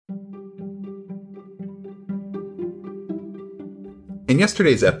In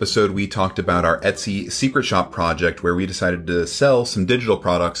yesterday's episode, we talked about our Etsy secret shop project where we decided to sell some digital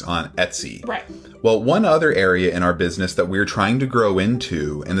products on Etsy. Right. Well, one other area in our business that we're trying to grow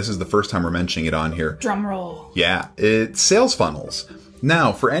into, and this is the first time we're mentioning it on here. Drum roll. Yeah, it's sales funnels.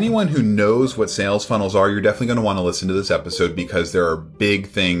 Now, for anyone who knows what sales funnels are, you're definitely going to want to listen to this episode because there are big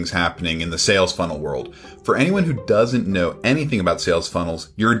things happening in the sales funnel world. For anyone who doesn't know anything about sales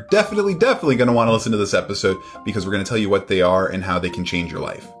funnels, you're definitely going to want to listen to this episode because we're going to tell you what they are and how they can change your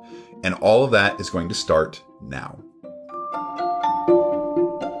life. And all of that is going to start now.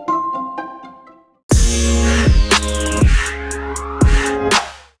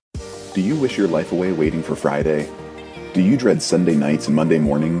 Do you wish your life away waiting for Friday? Do you dread Sunday nights and Monday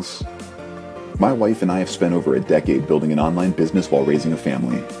mornings? My wife and I have spent over a decade building an online business while raising a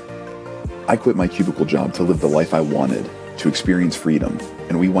family. I quit my cubicle job to live the life I wanted, to experience freedom,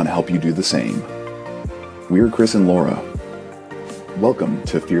 and we want to help you do the same. We're Chris and Laura. Welcome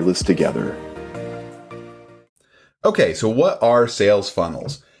to Fearless Together. Okay, so what are sales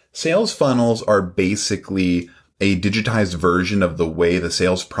funnels? Sales funnels are basically a digitized version of the way the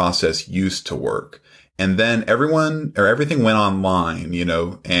sales process used to work. And then everything went online,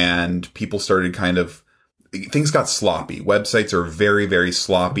 and people started things got sloppy. Websites are very, very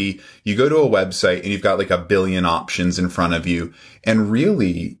sloppy. You go to a website and you've got like a billion options in front of you. And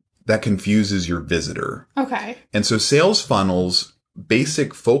really that confuses your visitor. Okay. And so sales funnels,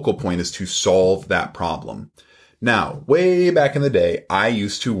 basic focal point is to solve that problem. Now, way back in the day, I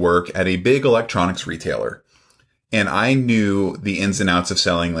used to work at a big electronics retailer. And I knew the ins and outs of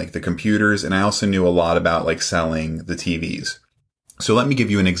selling like the computers. And I also knew a lot about like selling the TVs. So let me give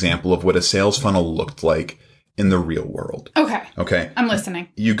you an example of what a sales funnel looked like in the real world. Okay. I'm listening.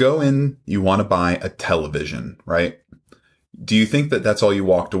 You go in, you want to buy a television, right? Do you think that that's all you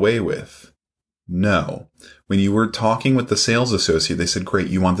walked away with? No. When you were talking with the sales associate, they said, great,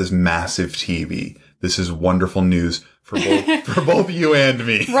 you want this massive TV. This is wonderful news for both you and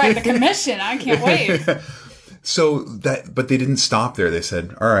me. Right. The commission. I can't wait. But they didn't stop there. They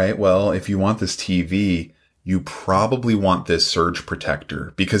said, all right, well, if you want this TV, you probably want this surge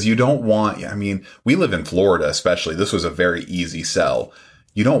protector because you don't want, we live in Florida, especially. This was a very easy sell.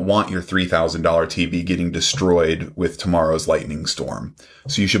 You don't want your $3,000 TV getting destroyed with tomorrow's lightning storm.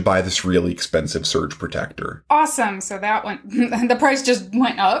 So you should buy this really expensive surge protector. Awesome. So that went, the price just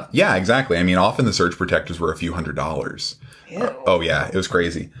went up? Yeah, exactly. Often the surge protectors were a few $100s. Ew. Oh yeah, it was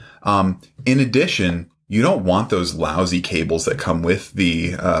crazy. In addition, you don't want those lousy cables that come with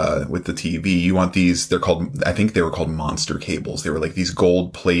the TV. You want these, I think they were called monster cables. They were like these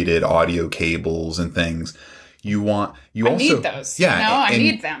gold plated audio cables and things. I need those. Yeah. I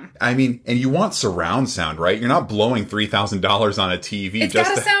need them. And you want surround sound, right? You're not blowing $3,000 on a TV. It's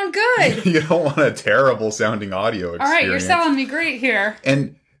gotta sound good. You don't want a terrible sounding audio experience. All right. You're selling me great here.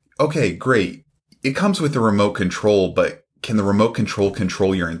 And okay, great. It comes with the remote control, but can the remote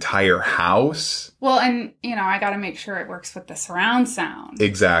control your entire house? Well, and, I got to make sure it works with the surround sound.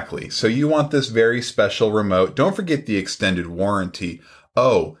 Exactly. So you want this very special remote. Don't forget the extended warranty.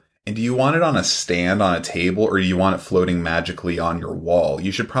 Oh, and do you want it on a stand on a table or do you want it floating magically on your wall?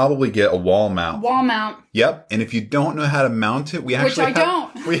 You should probably get a wall mount. Wall mount. Yep. And if you don't know how to mount it, we have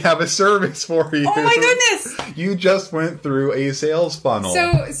a service for you. Oh my goodness. You just went through a sales funnel.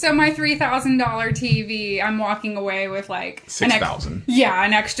 So my $3,000 TV, I'm walking away with like $6,000.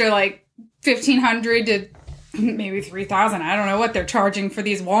 An extra like $1,500 to maybe $3,000. I don't know what they're charging for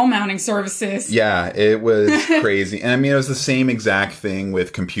these wall mounting services. Yeah, it was crazy. And it was the same exact thing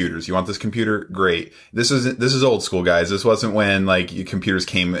with computers. You want this computer? Great. This is old school, guys. This wasn't when like computers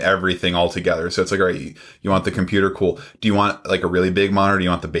came everything all together. So it's like, all right, you want the computer? Cool. Do you want like a really big monitor? Do you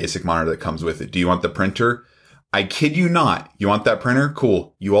want the basic monitor that comes with it? Do you want the printer? I kid you not. You want that printer?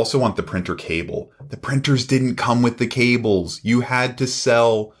 Cool. You also want the printer cable. The printers didn't come with the cables. You had to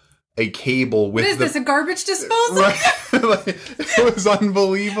sell a cable with this, a garbage disposal? Right. It was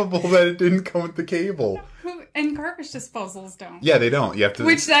unbelievable that it didn't come with the cable. And garbage disposals don't. Yeah, they don't. You have to.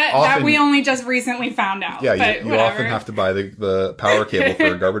 Which that we only just recently found out. Yeah, you often have to buy the power cable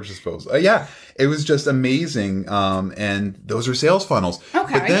for a garbage disposal. Yeah, it was just amazing. And those are sales funnels.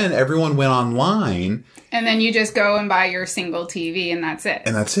 Okay. But then everyone went online. And then you just go and buy your single TV and that's it.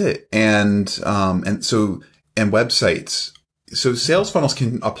 And websites. So sales funnels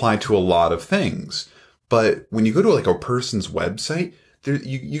can apply to a lot of things. But when you go to like a person's website,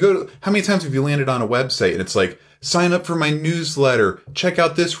 You go to, how many times have you landed on a website and it's like, sign up for my newsletter, check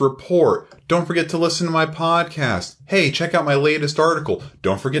out this report, don't forget to listen to my podcast, hey, check out my latest article,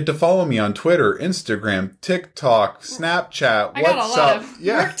 don't forget to follow me on Twitter, Instagram, TikTok, Snapchat, I got a lot of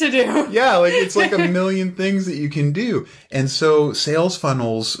work to do. Yeah, like it's like a million things that you can do. And so sales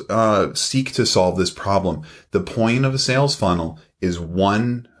funnels seek to solve this problem. The point of a sales funnel is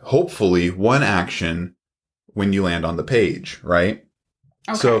hopefully one action when you land on the page, right?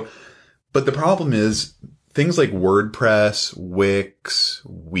 Okay. So, but the problem is things like WordPress, Wix,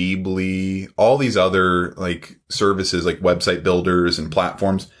 Weebly, all these other like services like website builders and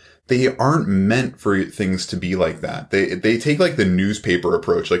platforms, they aren't meant for things to be like that. They take like the newspaper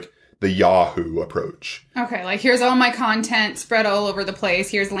approach, like the Yahoo approach. Okay, like here's all my content spread all over the place.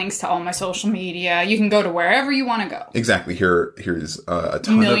 Here's links to all my social media. You can go to wherever you want to go. Exactly. Here's a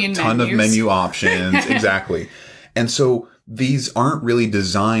ton of menu options. Exactly. And so these aren't really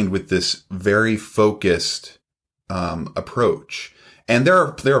designed with this very focused approach. And there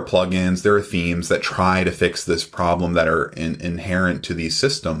are plugins, there are themes that try to fix this problem that are inherent to these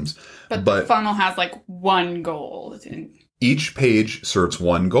systems. But the funnel has like one goal. Each page serves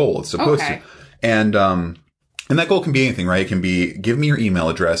one goal. It's supposed to. And that goal can be anything, right? It can be, give me your email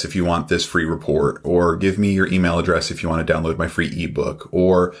address if you want this free report, or give me your email address if you want to download my free ebook,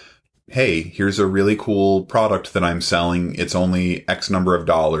 or hey, here's a really cool product that I'm selling. It's only X number of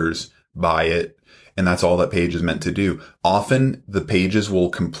dollars. Buy it. And that's all that page is meant to do. Often the pages will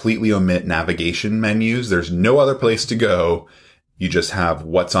completely omit navigation menus. There's no other place to go. You just have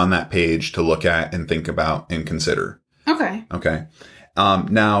what's on that page to look at and think about and consider. Okay.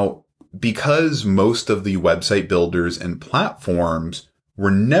 Now, because most of the website builders and platforms were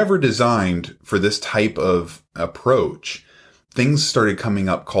never designed for this type of approach, things started coming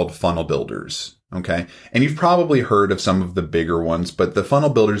up called funnel builders. Okay. And you've probably heard of some of the bigger ones, but the funnel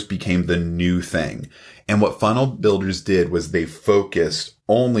builders became the new thing. And what funnel builders did was they focused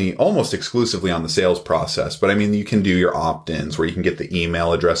almost exclusively on the sales process. But I mean, you can do your opt-ins where you can get the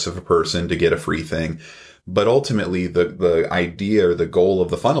email address of a person to get a free thing. But ultimately, the idea or the goal of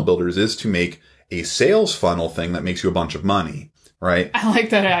the funnel builders is to make a sales funnel thing that makes you a bunch of money, right? I like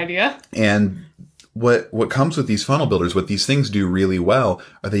that idea. And what comes with these funnel builders, what these things do really well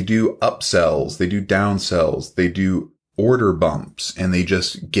are they do upsells, they do downsells, they do order bumps, and they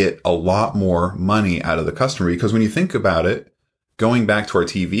just get a lot more money out of the customer. Because when you think about it, going back to our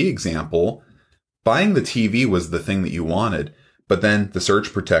TV example, buying the TV was the thing that you wanted. But then the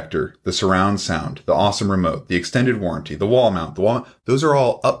surge protector, the surround sound, the awesome remote, the extended warranty, the wall mount, those are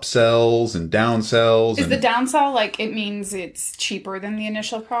all upsells and downsells. Is the downsell like it means it's cheaper than the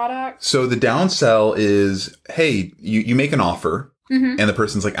initial product? So the downsell is, hey, you make an offer and the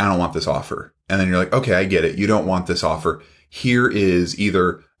person's like, I don't want this offer. And then you're like, okay, I get it. You don't want this offer. Here is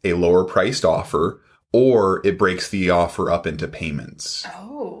either a lower priced offer or it breaks the offer up into payments.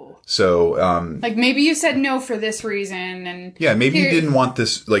 Oh. So, like maybe you said no for this reason and yeah, maybe you didn't want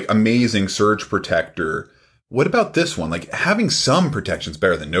this like amazing surge protector. What about this one? Like having some protection is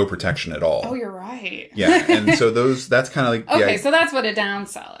better than no protection at all. Oh, you're right. Yeah. And so that's kind of like, okay. So that's what a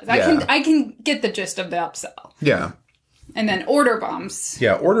downsell is. I can get the gist of the upsell. Yeah. And then order bumps.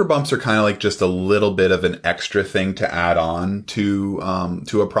 Yeah, order bumps are kind of like just a little bit of an extra thing to add on to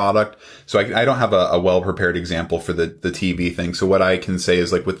a product. So I don't have a well-prepared example for the TV thing. So what I can say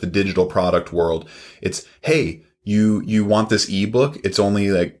is like with the digital product world, it's, hey, you want this ebook? It's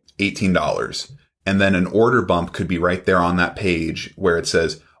only like $18. And then an order bump could be right there on that page where it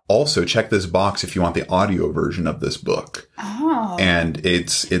says, also check this box if you want the audio version of this book. Oh. And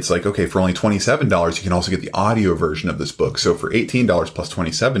it's like, okay, for only $27, you can also get the audio version of this book. So for $18 plus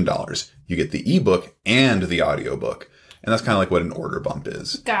 $27, you get the ebook and the audio book. And that's kind of like what an order bump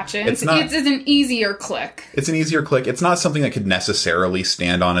is. Gotcha. It's an easier click. It's an easier click. It's not something that could necessarily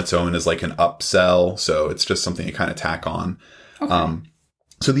stand on its own as like an upsell. So it's just something you kind of tack on. Okay.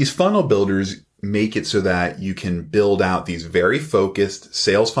 So these funnel builders make it so that you can build out these very focused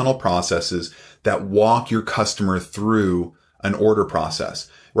sales funnel processes that walk your customer through an order process,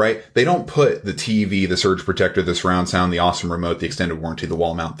 right? They don't put the TV, the surge protector, the surround sound, the awesome remote, the extended warranty, the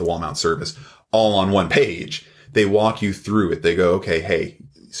wall mount service all on one page. They walk you through it. They go, okay, hey,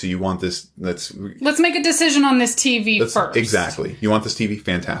 so you want this? Let's make a decision on this TV first. Exactly. You want this TV?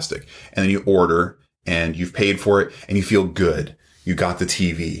 Fantastic. And then you order and you've paid for it and you feel good. You got the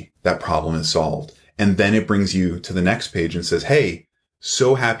TV. That problem is solved. And then it brings you to the next page and says, hey,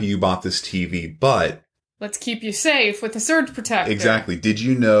 so happy you bought this TV, but let's keep you safe with the surge protector. Exactly. Did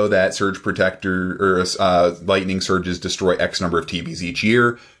you know that surge protector or lightning surges destroy X number of TVs each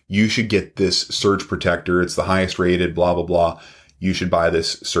year? You should get this surge protector. It's the highest rated, blah, blah, blah. you should buy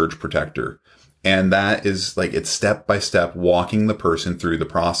this surge protector. And that is like, it's step by step walking the person through the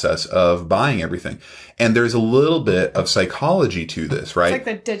process of buying everything. And there's a little bit of psychology to this, right? It's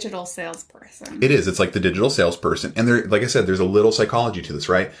like the digital salesperson. It is. It's like the digital salesperson. And there, like I said, there's a little psychology to this,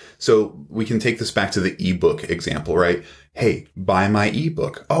 right? So we can take this back to the ebook example, right? Hey, buy my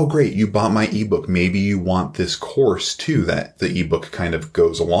ebook. Oh, great. You bought my ebook. Maybe you want this course too that the ebook kind of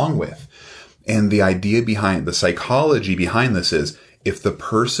goes along with. And the idea behind the psychology behind this is, if the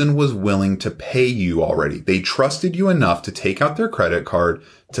person was willing to pay you already, they trusted you enough to take out their credit card,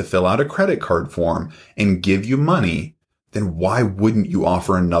 to fill out a credit card form and give you money, then why wouldn't you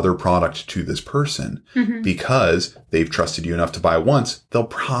offer another product to this person? Mm-hmm. Because they've trusted you enough to buy once, they'll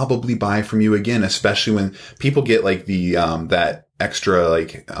probably buy from you again, especially when people get like the, that extra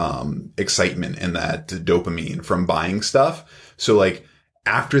like, excitement and that dopamine from buying stuff. So like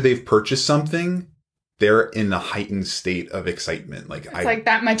after they've purchased something, they're in a heightened state of excitement. Like it's like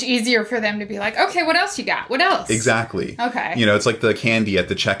that much easier for them to be like, okay, what else you got? What else? Exactly. Okay. You know, it's like the candy at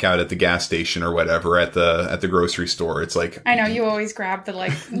the checkout at the gas station or whatever at the grocery store. It's like, I know you always grab the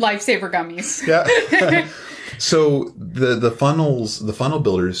like Lifesaver gummies. Yeah. So the funnel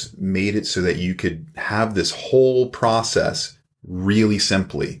builders made it so that you could have this whole process really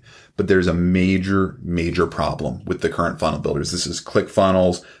simply. But there's a major, major problem with the current funnel builders. This is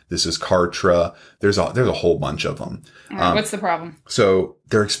ClickFunnels. This is Kartra. There's a whole bunch of them. All right, what's the problem? So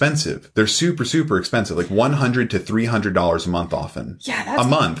they're expensive. They're super, super expensive. Like $100 to $300 a month often. Yeah, that's a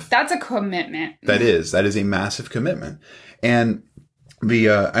month. That's a commitment. That is a massive commitment. And I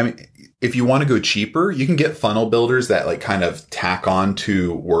mean, if you want to go cheaper, you can get funnel builders that like kind of tack on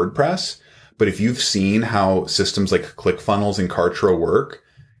to WordPress. But if you've seen how systems like ClickFunnels and Kartra work,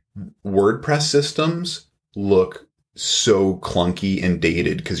 WordPress systems look so clunky and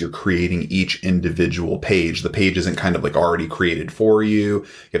dated because you're creating each individual page. The page isn't kind of like already created for you. You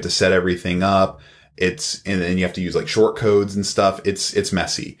have to set everything up. And then you have to use like short codes and stuff. It's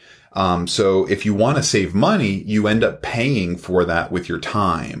messy. So if you want to save money, you end up paying for that with your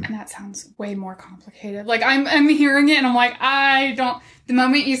time. And that sounds way more complicated. Like I'm hearing it and I'm like, the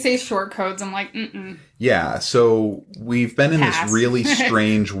moment you say short codes, I'm like, mm-mm. Yeah. So we've been in this really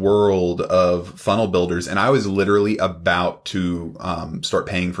strange world of funnel builders, and I was literally about to, start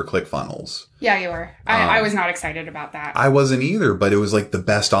paying for ClickFunnels. Yeah, you were. I was not excited about that. I wasn't either, but it was like the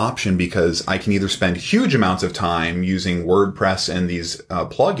best option because I can either spend huge amounts of time using WordPress and these,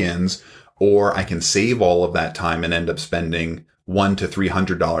 plugins, or I can save all of that time and end up spending $100 to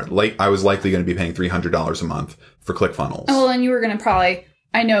 $300. Like I was likely going to be paying $300 a month for ClickFunnels. Oh, well, and you were going to probably,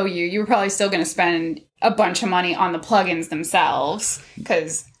 I know you were probably still going to spend a bunch of money on the plugins themselves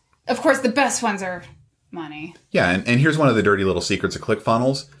because, of course, the best ones are money. Yeah, and here's one of the dirty little secrets of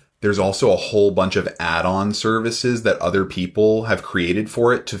ClickFunnels. There's also a whole bunch of add-on services that other people have created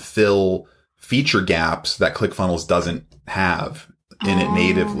for it to fill feature gaps that ClickFunnels doesn't have in it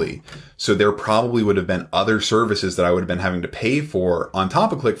natively. So there probably would have been other services that I would have been having to pay for on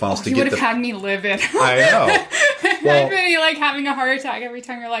top of ClickFunnels to get. You would have had me livid. I know. Well, I'd be like having a heart attack every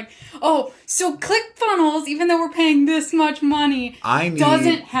time you're like, oh, so ClickFunnels, even though we're paying this much money,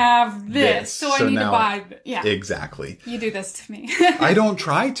 doesn't have this. So I need to buy. Yeah, exactly. You do this to me. I don't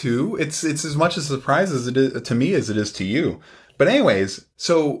try to. It's as much a surprise as it is to me as it is to you. But anyways,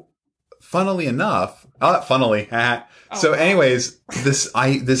 so funnily enough, So anyways,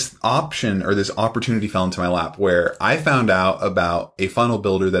 this option or this opportunity fell into my lap where I found out about a funnel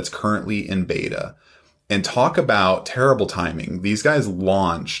builder that's currently in beta. And talk about terrible timing. These guys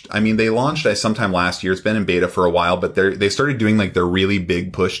launched sometime last year. It's been in beta for a while, but they started doing like their really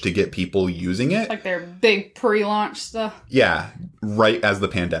big push to get people using it. Like their big pre-launch stuff. Yeah. Right as the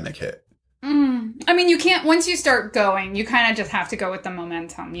pandemic hit. I mean, you can't, once you start going, you kind of just have to go with the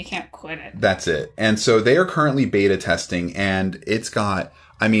momentum. You can't quit it. That's it. And so they are currently beta testing, and it's got,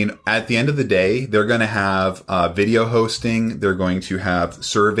 I mean, at the end of the day, they're going to have video hosting. They're going to have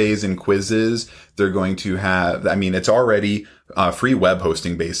surveys and quizzes. They're going to have, I mean, it's already free web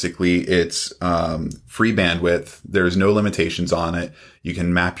hosting, basically. It's free bandwidth. There's no limitations on it. You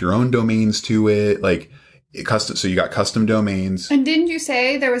can map your own domains to it. Like, so you got custom domains. And didn't you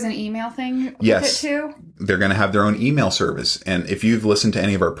say there was an email thing with it too? They're going to have their own email service. And if you've listened to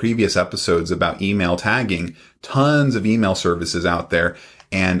any of our previous episodes about email tagging, tons of email services out there.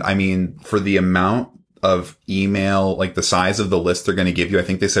 And I mean, for the amount of email, like the size of the list they're going to give you, I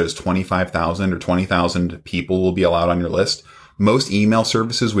think they said it's 25,000 or 20,000 people will be allowed on your list. Most email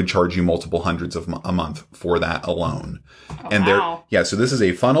services would charge you multiple hundreds of a month for that alone. Oh, and wow. So this is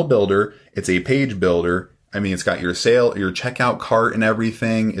a funnel builder. It's a page builder. I mean, it's got your checkout cart and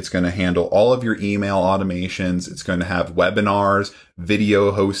everything. It's going to handle all of your email automations. It's going to have webinars,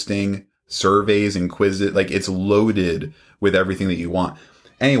 video hosting, surveys, and quizzes. Like, it's loaded with everything that you want.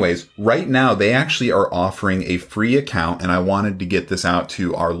 Anyways, right now they actually are offering a free account, and I wanted to get this out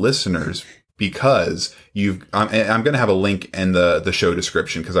to our listeners because I'm going to have a link in the show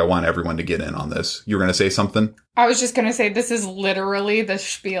description because I want everyone to get in on this. You were going to say something? I was just going to say, this is literally the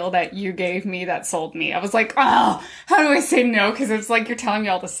spiel that you gave me that sold me. I was like, oh, how do I say no? Because it's like you're telling me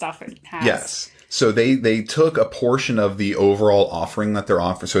all the stuff it has. Yes. So they took a portion of the overall offering that they're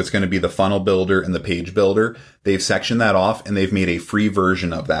offering. So it's going to be the funnel builder and the page builder. They've sectioned that off and they've made a free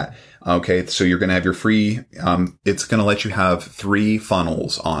version of that. Okay. So you're going to have your free, it's going to let you have 3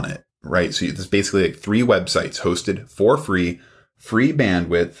 funnels on it, right? So it's basically like 3 websites hosted for free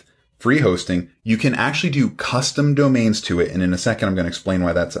bandwidth, free hosting. You can actually do custom domains to it. And in a second, I'm going to explain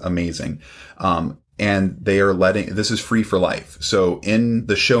why that's amazing. And they are this is free for life. So in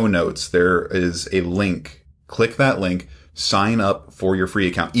the show notes, there is a link. Click that link, sign up for your free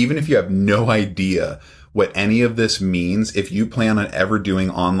account. Even if you have no idea what any of this means, if you plan on ever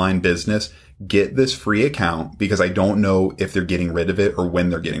doing online business, get this free account because I don't know if they're getting rid of it or when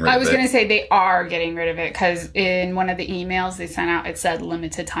they're getting rid of it. I was going to say they are getting rid of it because in one of the emails they sent out, it said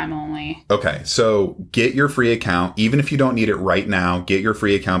limited time only. Okay. So get your free account. Even if you don't need it right now, get your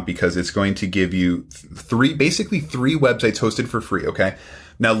free account because it's going to give you basically three websites hosted for free. Okay.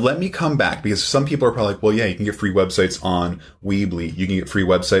 Now let me come back because some people are probably like, well, yeah, you can get free websites on Weebly. You can get free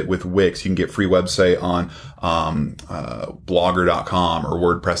website with Wix. You can get free website on, blogger.com or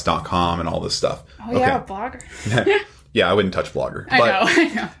wordpress.com and all this stuff. Oh yeah. Okay. Blogger. Yeah. I wouldn't touch Blogger. I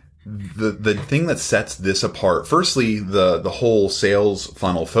know. The thing that sets this apart, firstly, the whole sales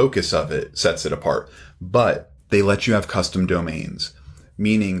funnel focus of it sets it apart, but they let you have custom domains,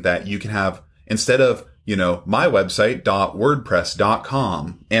 meaning that you can have, instead of, my website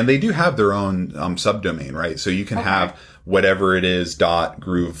 .wordpress.com, and they do have their own subdomain, right? So you can have whatever it is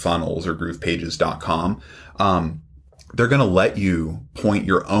 .groovefunnels or groovepages.com. They're going to let you point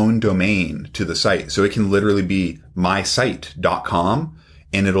your own domain to the site. So it can literally be mysite.com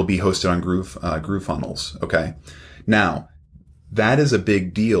and it'll be hosted on GrooveFunnels. Okay. Now that is a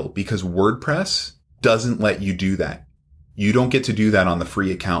big deal because WordPress doesn't let you do that. You don't get to do that on the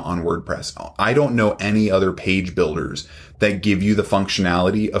free account on WordPress. I don't know any other page builders that give you the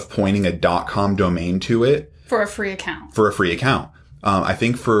functionality of pointing a .com domain to it. For a free account. I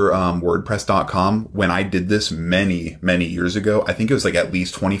think for WordPress.com, when I did this many, many years ago, I think it was like at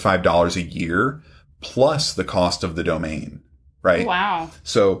least $25 a year plus the cost of the domain, right? Wow.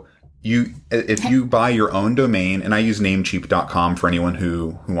 So if you buy your own domain, and I use Namecheap.com for anyone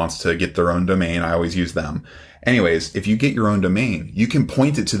who wants to get their own domain, I always use them. Anyways, if you get your own domain, you can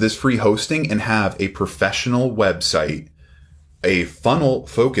point it to this free hosting and have a professional website, a funnel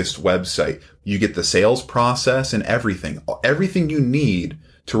focused website. You get the sales process and everything you need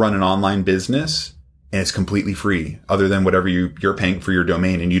to run an online business. And it's completely free other than whatever you're paying for your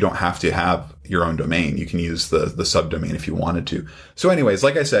domain. And you don't have to have your own domain. You can use the subdomain if you wanted to. So anyways,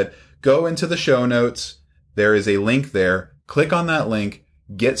 like I said, go into the show notes. There is a link there. Click on that link.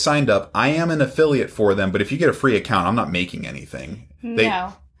 Get signed up. I am an affiliate for them, but if you get a free account, I'm not making anything.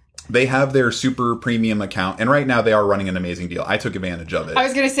 No. They have their super premium account, and right now they are running an amazing deal. I took advantage of it. I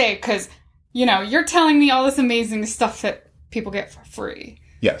was going to say, because, you're telling me all this amazing stuff that people get for free.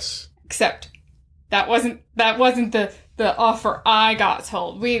 Yes. Except that wasn't the offer I got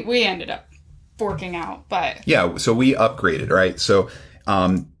told. We ended up forking out, but... Yeah, so we upgraded, right? So,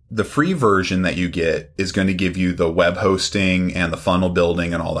 the free version that you get is going to give you the web hosting and the funnel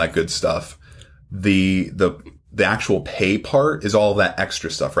building and all that good stuff. The actual pay part is all that extra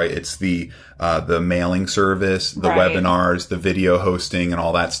stuff, right? It's the mailing service, the webinars, the video hosting and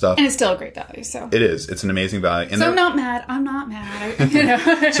all that stuff. And it's still a great value, so. It is. It's an amazing value. And so I'm not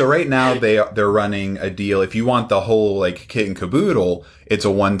mad. So right now they're running a deal. If you want the whole kit and caboodle, it's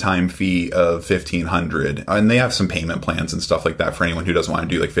a one-time fee of $1,500. And they have some payment plans and stuff like that for anyone who doesn't want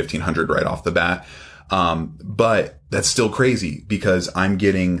to do $1,500 right off the bat. But that's still crazy because I'm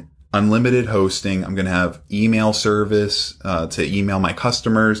getting unlimited hosting. I'm going to have email service to email my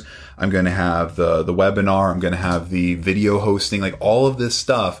customers. I'm going to have the webinar. I'm going to have the video hosting, all of this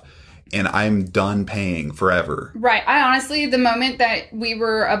stuff. And I'm done paying forever. Right. I honestly, the moment that we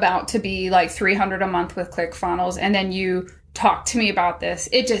were about to be $300 a month with ClickFunnels, and then you talked to me about this,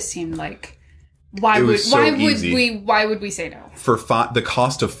 it just seemed like, why would we say no? For the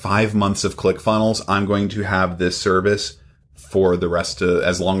cost of 5 months of ClickFunnels, I'm going to have this service for the rest of,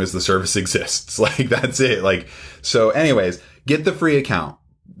 as long as the service exists. That's it. So anyways, get the free account.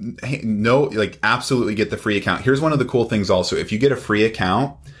 no, like absolutely get the free account. Here's one of the cool things also. If you get a free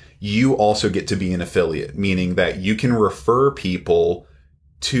account, you also get to be an affiliate, meaning that you can refer people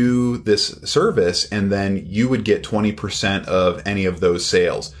to this service and then you would get 20% of any of those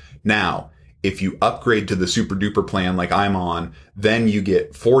sales. Now, if you upgrade to the super duper plan like I'm on, then you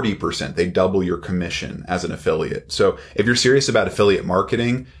get 40%. They double your commission as an affiliate. So if you're serious about affiliate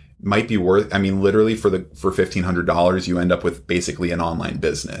marketing, might be worth, I mean, literally for $1,500, you end up with basically an online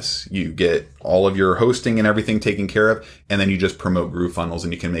business. You get all of your hosting and everything taken care of, and then you just promote GrooveFunnels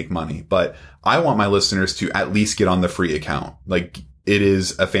and you can make money. But I want my listeners to at least get on the free account. Like, it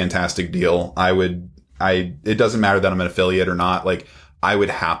is a fantastic deal. It doesn't matter that I'm an affiliate or not. Like, I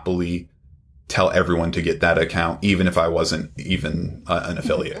would happily tell everyone to get that account, even if I wasn't even an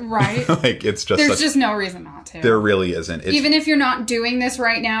affiliate. Right. Like, it's just there's just no reason not to. There really isn't. Even if you're not doing this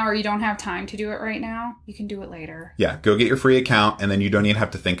right now or you don't have time to do it right now, you can do it later. Yeah. Go get your free account and then you don't even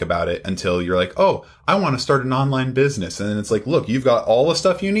have to think about it until you're like, oh, I want to start an online business. And then it's like, look, you've got all the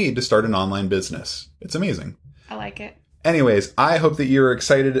stuff you need to start an online business. It's amazing. I like it. Anyways, I hope that you're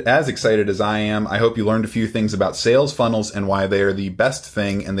excited as I am. I hope you learned a few things about sales funnels and why they are the best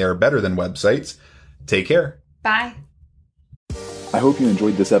thing and they are better than websites. Take care. Bye. I hope you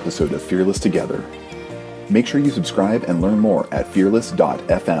enjoyed this episode of Fearless Together. Make sure you subscribe and learn more at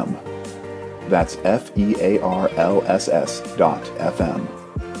fearless.fm. That's FEARLSS.fm.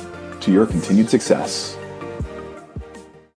 To your continued success.